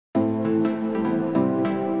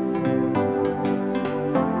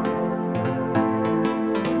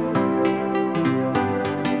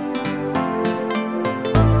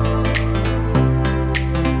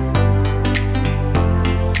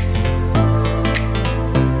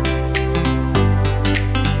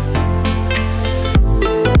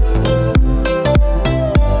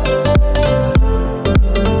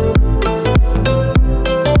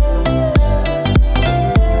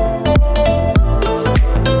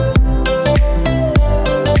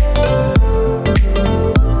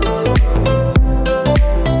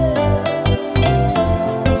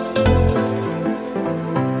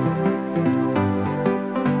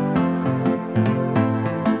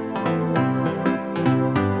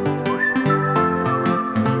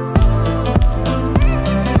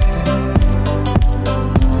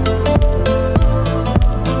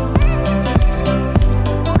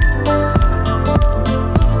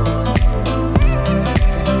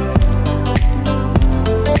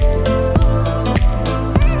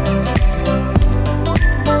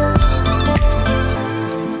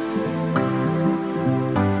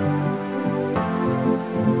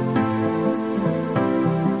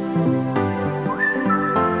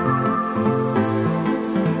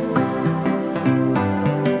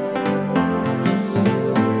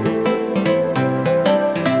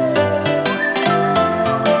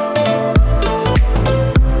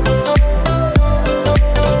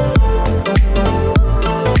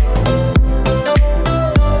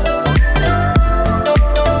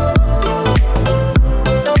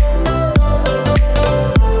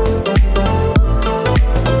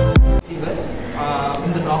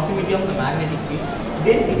magnetic field,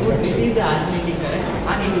 then it would receive the alternating current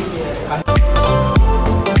and it would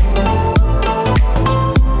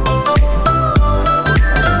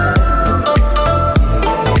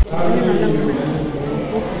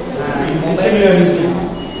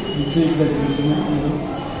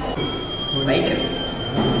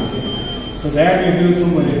So there you do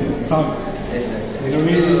some sound. Yes, sir.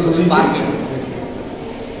 Sparking.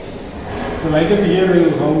 So like that here,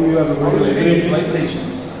 how you are vibration.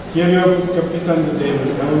 Here you have kept it on the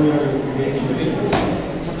table. How you are vibrating.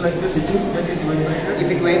 Something like this. If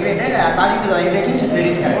it vibrated, according to the vibration, it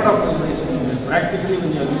produces current. What of vibration? Practically when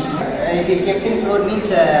you are using. If it kept in floor means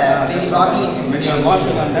when it's walking, when you are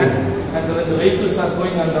walking on that, and the vehicles are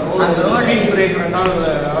going on the road, speed break and all.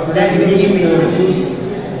 Then you can keep it.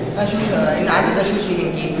 Shoes, in under the shoes we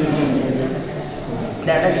can keep.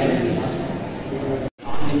 That we can use.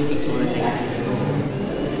 Solar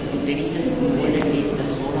traditional olden days, the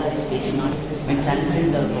solar is based on when sun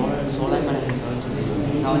sends the solar current is also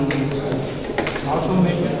now we can use Also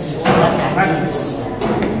make it solar tracking system.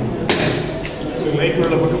 Light will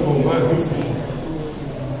put over.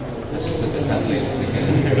 This is the satellite.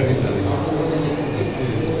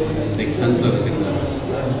 Like sunflower technology.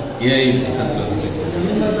 Yeah, it's sunflower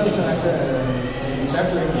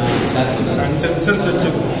Satellite. Sun sensor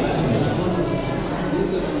sensor.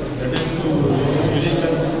 That is to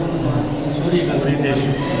position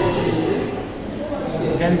orientation.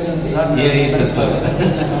 Here is sunflower.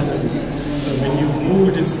 So when you move,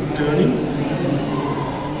 it is turning.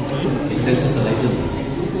 Okay. It senses the light.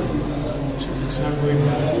 So it's not going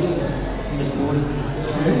back.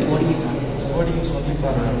 Body is only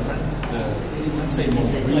for front side.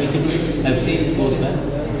 I've seen it goes back.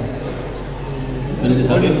 When it is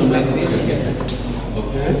away from light, it will get back.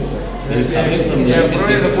 Okay. When it is away from light,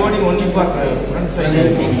 the body only for front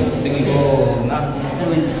side. Singing. Oh, not. So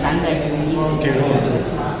when the sun rises, Okay.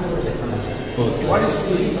 Okay. What is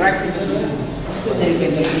the practical use? so there is a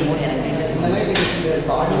little more electricity.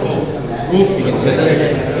 Roof. Roof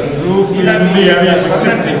will be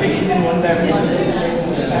having Fixed in one direction.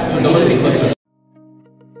 Domestic purpose.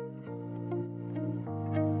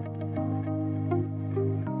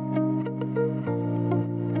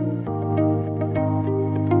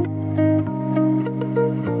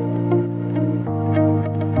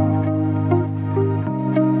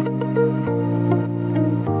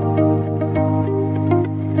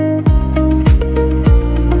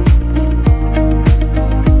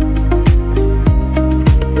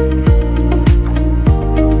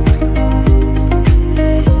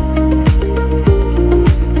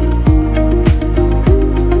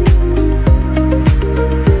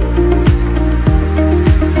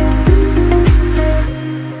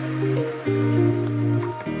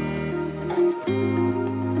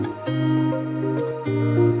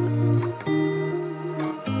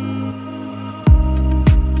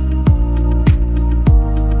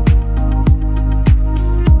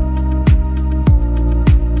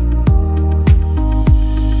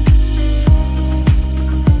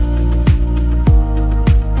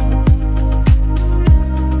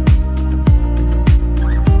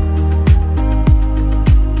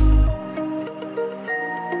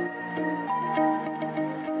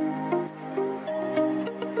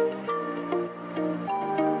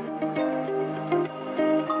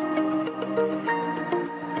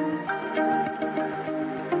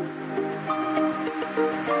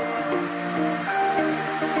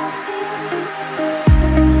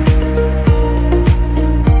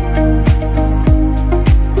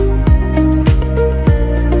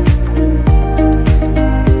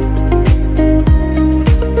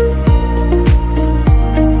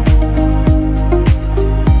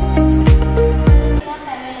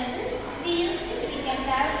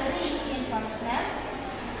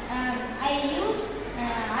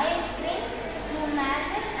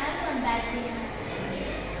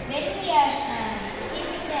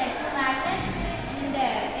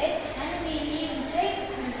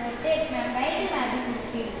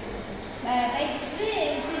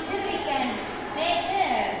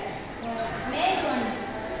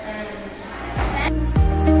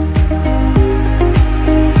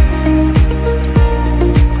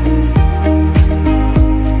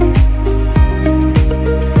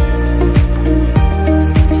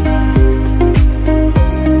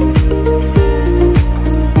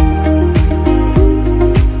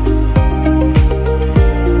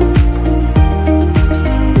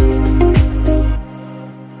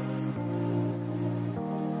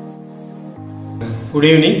 Good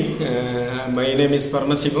evening. My name is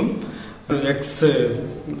Parnasivam,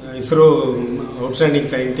 ex-ISRO outstanding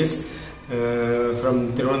scientist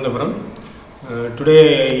from Thiruvananthapuram. Today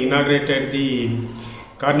I inaugurated the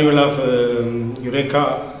Carnival of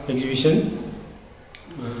Eureka exhibition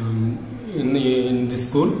in this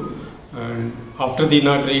school. And after the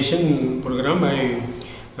inauguration program,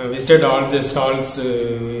 I visited all the stalls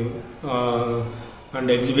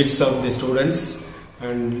and exhibits of the students,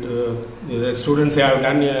 and the students have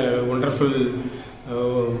done a wonderful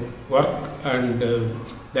work, and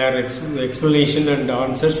their explanation and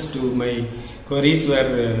answers to my queries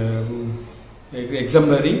were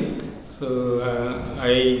exemplary. So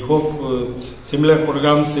I hope similar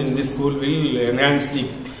programs in this school will enhance the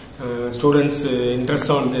students' interest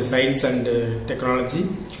on the science and technology.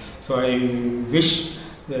 So I wish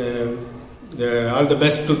all the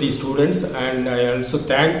best to the students, and I also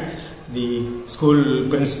thank the school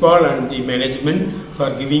principal and the management for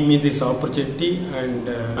giving me this opportunity, and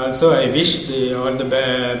also I wish all the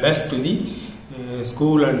best to the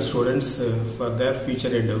school and students for their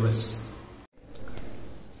future endeavors.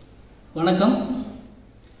 வணக்கம்.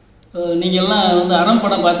 நீங்கள் எல்லாம் வந்து அறம்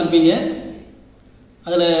படம் பார்த்துருப்பீங்க.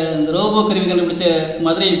 அதில் இந்த robot கருவி கண்டுபிடிச்ச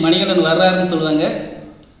மதுரை மணிகண்டன் வர்றாருன்னு சொல்லுவாங்க.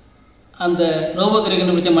 அந்த ரோபோ கருவி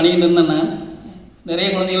கண்டுபிடிச்ச மணிகண்டன் தான் நான். நிறைய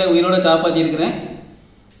குழந்தைகளை உயிரோடு காப்பாற்றியிருக்கிறேன்.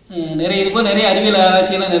 நிறைய அறிவியல்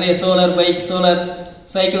ஆராய்ச்சியெல்லாம் நிறைய சோலார் பைக், சோலார்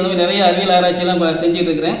சைக்கிள், இந்த மாதிரி நிறைய அறிவியல் ஆராய்ச்சியெல்லாம் செஞ்சுட்டு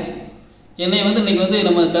இருக்கிறேன். என்னை வந்து இன்றைக்கி வந்து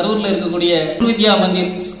நம்ம கரூரில் இருக்கக்கூடிய பொன் வித்யா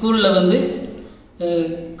மந்திர் ஸ்கூலில் வந்து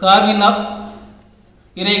கார்னிவல் ஆஃப்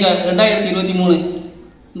யூரேகா 2023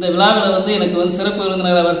 இந்த விழாவில் வந்து எனக்கு வந்து சிறப்பு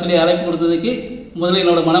விருந்தினராக வர சொல்லி அழைப்பு கொடுத்ததுக்கு முதல்ல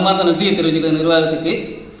என்னோட மனமார்ந்த நன்றியை தெரிவிச்சுக்கிறேன் நிர்வாகத்துக்கு.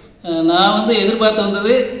 நான் வந்து எதிர்பார்த்து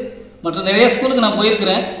வந்தது, மற்ற நிறைய ஸ்கூலுக்கு நான்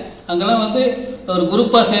போயிருக்கிறேன். அங்கெல்லாம் வந்து ஒரு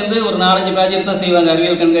குரூப்பாக சேர்ந்து ஒரு 4-5 ப்ராஜெக்ட் தான் செய்வாங்க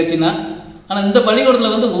அறிவியல் கண்காட்சின்னா. ஆனால் இந்த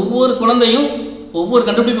பள்ளிக்கூடத்தில் வந்து ஒவ்வொரு குழந்தையும் ஒவ்வொரு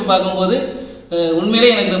கண்டுபிடிப்பு பார்க்கும்போது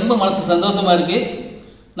உண்மையிலேயே எனக்கு ரொம்ப மனசு சந்தோஷமாக இருக்குது.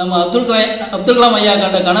 நம்ம அப்துல் கலாம் ஐயா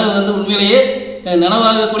கண்ட கனவு வந்து உண்மையிலேயே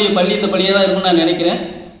நனவாகக்கூடிய பள்ளி இந்த பள்ளியாக தான் இருக்குன்னு நான் நினைக்கிறேன்.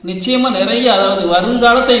 நிச்சயமாக நிறைய, அதாவது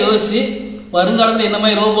வருங்காலத்தை யோசித்து வருங்காலத்தில் என்ன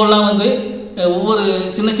மாதிரி ரோபோலாம் வந்து ஒவ்வொரு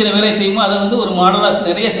சின்ன சின்ன வேலையை செய்யுமோ அதை வந்து ஒரு மாடலாக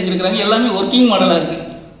நிறைய செஞ்சுருக்கிறாங்க. எல்லாமே ஒர்க்கிங் மாடலாக இருக்குது.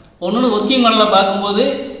 ஒன்று ஒர்க்கிங் மாடலாக பார்க்கும்போது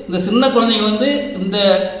இந்த சின்ன குழந்தைங்க வந்து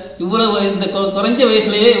இவ்வளவு இந்த குறைஞ்ச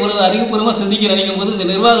வயசுலேயே இவ்வளவு அறிவுபூர்வமாக சிந்திக்க நினைக்கும் போது இந்த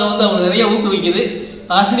நிர்வாகம் வந்து அவங்க நிறைய ஊக்குவிக்குது.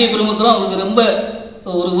 ஆசிரியர் பெருமக்களும் அவங்களுக்கு ரொம்ப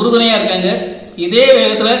ஒரு உறுதுணையாக இருக்காங்க. இதே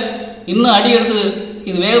வேகத்தில் இன்னும் அடி எடுத்து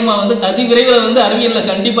இது வேகமாக வந்து அதிவிரைவில் வந்து அறிவியலில்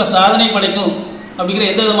கண்டிப்பாக சாதனை படைக்கும் அப்படிங்கிற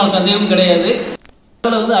எந்த விதமான சந்தேகமும் கிடையாது.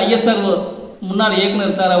 அதில் வந்து ஐஎஸ்ஆர்ஓ முன்னாள்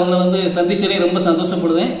இயக்குனர் சார் அவங்கள வந்து சந்திச்சதே ரொம்ப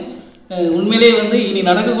சந்தோஷப்படுவேன். உண்மையிலேயே வந்து இனி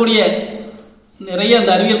நடக்கக்கூடிய நிறைய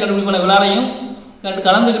அந்த அறிவியல் கண்டுபிடிப்பான விழாவையும்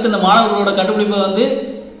கலந்துக்கிட்டு இந்த மாணவர்களோட கண்டுபிடிப்பை வந்து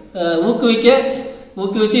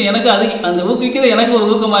ஊக்குவிச்சு எனக்கு அந்த ஊக்குவிக்கிறது எனக்கு ஒரு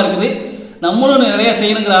ஊக்கமாக இருக்குது. நம்மளும் நிறையா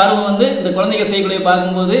செய்யணுங்கிற ஆர்வம் வந்து இந்த குழந்தைங்க செய்யக்கூடிய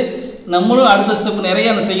பார்க்கும்போது நம்மளும் அடுத்த ஸ்டெப் நிறைய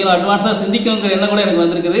செய்யணும், அட்வான்ஸாக சிந்திக்கணுங்கிற எண்ணம் கூட எனக்கு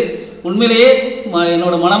வந்திருக்குது. உண்மையிலேயே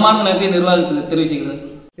என்னோட மனமார்ந்த நன்றியை நிர்வாகத்துக்கு தெரிவிச்சுக்கிறேன்.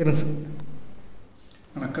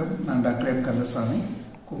 வணக்கம், நான் டாக்டர் எம் கந்தசாமி,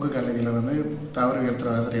 கொங்கு காலேஜில் வந்து தாவரவியல்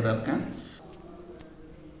துறை ஆசிரியராக இருக்கேன்.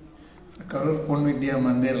 கரூர் பொன் வித்யா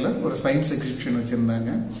மந்திரில் ஒரு சயின்ஸ் எக்ஸிபிஷன்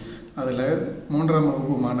வச்சுருந்தாங்க. அதில் 3ஆம்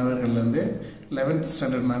வகுப்பு மாணவர்கள்லேருந்து 11th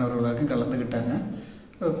ஸ்டாண்டர்ட் மாணவர்கள் வரைக்கும் கலந்துக்கிட்டாங்க.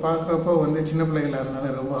 அது பார்க்குறப்போ வந்து சின்ன பிள்ளைகளாக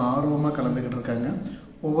இருந்தாலும் ரொம்ப ஆர்வமாக கலந்துக்கிட்டு இருக்காங்க.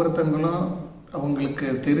 ஒவ்வொருத்தங்களும் அவங்களுக்கு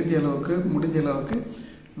தெரிஞ்ச அளவுக்கு முடிஞ்ச அளவுக்கு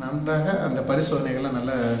நன்றாக அந்த பரிசோதனைகளை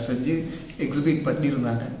நல்லா செஞ்சு எக்ஸிபிட்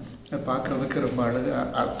பண்ணியிருந்தாங்க. அதை பார்க்குறதுக்கு ரொம்ப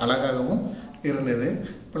அழகாகவும் இருந்தது.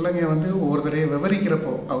 பிள்ளைங்க வந்து ஒவ்வொரு தடையும்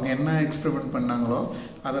விவரிக்கிறப்போ அவங்க என்ன எக்ஸ்பெரிமெண்ட் பண்ணாங்களோ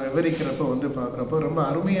அதை விவரிக்கிறப்போ வந்து பார்க்குறப்போ ரொம்ப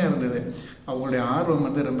அருமையாக இருந்தது. அவங்களுடைய ஆர்வம்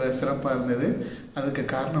வந்து ரொம்ப சிறப்பாக இருந்தது. அதுக்கு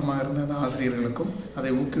காரணமாக இருந்த அந்த ஆசிரியர்களுக்கும்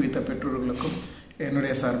அதை ஊக்குவித்த பெற்றோர்களுக்கும்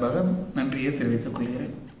என்னுடைய சார்பாக நன்றியை தெரிவித்துக்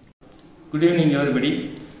கொள்கிறேன். Good evening everybody.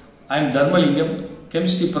 I am Dharmalingam,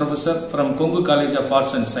 chemistry professor from Kongu College of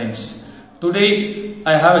Arts and Science. Today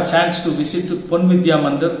I have a chance to visit Pon Vidya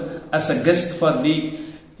Mandir as a guest for the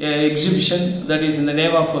exhibition that is in the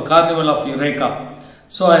name of Carnival of Eureka.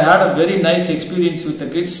 So I had a very nice experience with the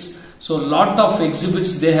kids. So lot of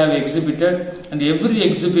exhibits they have exhibited, and every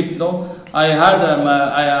exhibit I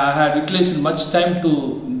had utilized much time to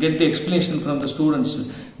get the explanation from the students.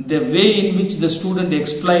 The way in which the student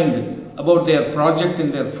explained about their project in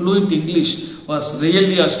their fluent English was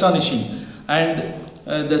really astonishing, and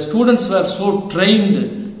the students were so trained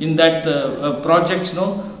in that projects.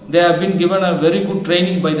 They have been given a very good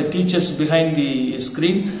training by the teachers behind the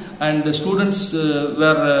screen, and the students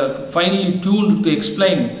were finely tuned to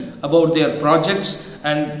explain about their projects,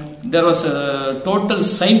 and there was a total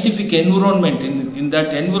scientific environment. In that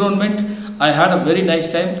environment I had a very nice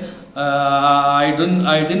time. I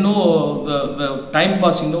didn't know the time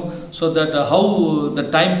passing, so that how the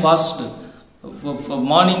time passed.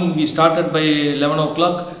 Morning we started by 11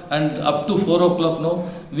 o'clock and up to 4 o'clock, no,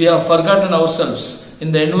 we have forgotten ourselves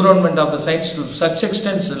in the environment of the science to such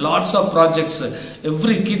extent, lots of projects.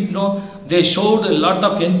 Every kid, no, they showed a lot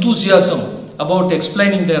of enthusiasm about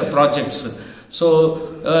explaining their projects.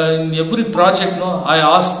 So in every project, no, I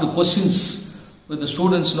asked questions with the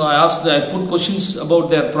students. No, I put questions about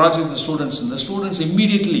their project to the students, and the students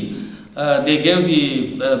immediately they gave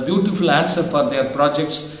the beautiful answer for their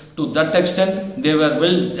projects. To that extent, they were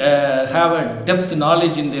have a depth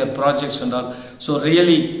knowledge in their projects and all. So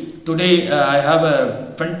really, today I have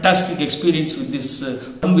a fantastic experience with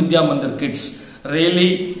this Pon Vidya Mandir kids.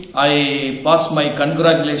 Really, I pass my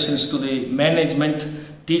congratulations to the management,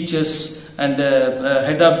 teachers, and the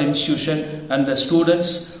head of the institution and the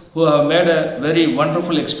students who have made a very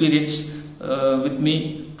wonderful experience with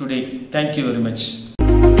me today. Thank you very much.